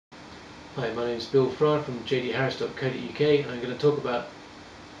Hi, my name is Bill Fry from jdharris.co.uk and I'm going to talk about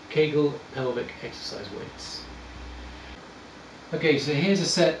Kegel pelvic exercise weights. Okay, so here's a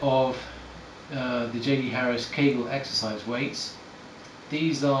set of the J.D. Harris Kegel exercise weights.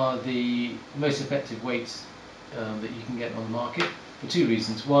 These are the most effective weights that you can get on the market for two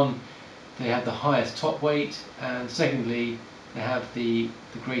reasons. One, they have the highest top weight, and secondly, they have the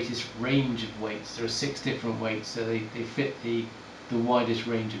greatest range of weights. There are 6 different weights, so they fit the widest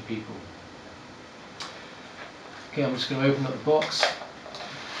range of people. Okay, I'm just going to open up the box.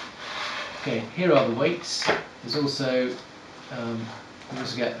 Okay, here are the weights. There's also you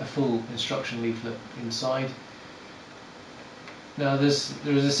also get a full instruction leaflet inside. Now there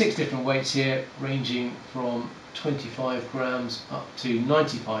is 6 different weights here, ranging from 25 grams up to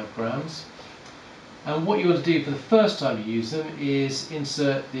 95 grams. And what you want to do for the first time you use them is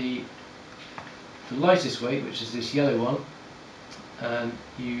insert the lightest weight, which is this yellow one, and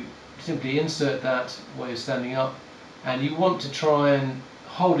you simply insert that while you're standing up, and you want to try and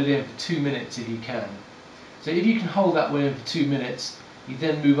hold it in for 2 minutes if you can. So if you can hold that one in for 2 minutes, you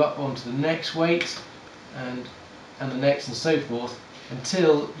then move up onto the next weight and the next, and so forth,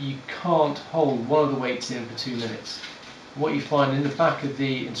 until you can't hold one of the weights in for 2 minutes. What you find in the back of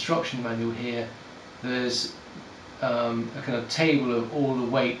the instruction manual here, there's a kind of table of all the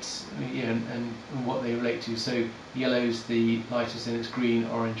weights, and what they relate to. So yellow's the lightest, and it's green,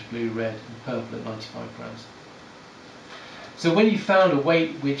 orange, blue, red, and purple at 95 grams. So when you found a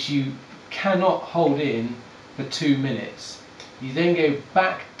weight which you cannot hold in for 2 minutes, you then go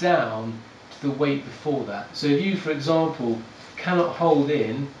back down to the weight before that. So if you, for example, cannot hold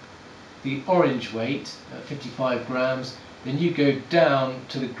in the orange weight at 55 grams, then you go down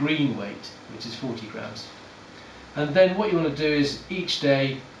to the green weight, which is 40 grams. And then what you want to do is each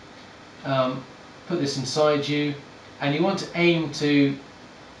day put this inside you, and you want to aim to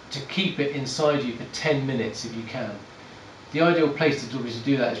keep it inside you for 10 minutes if you can. The ideal place to obviously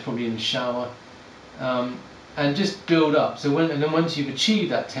do that is probably in the shower, and just build up. So and then once you've achieved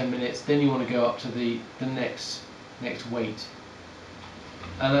that 10 minutes, then you want to go up to the next weight.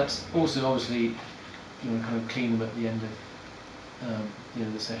 And that's also obviously, you want to kind of clean them at the end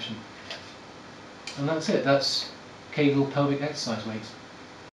of the session. And that's it. That's Kegel pelvic exercise weights.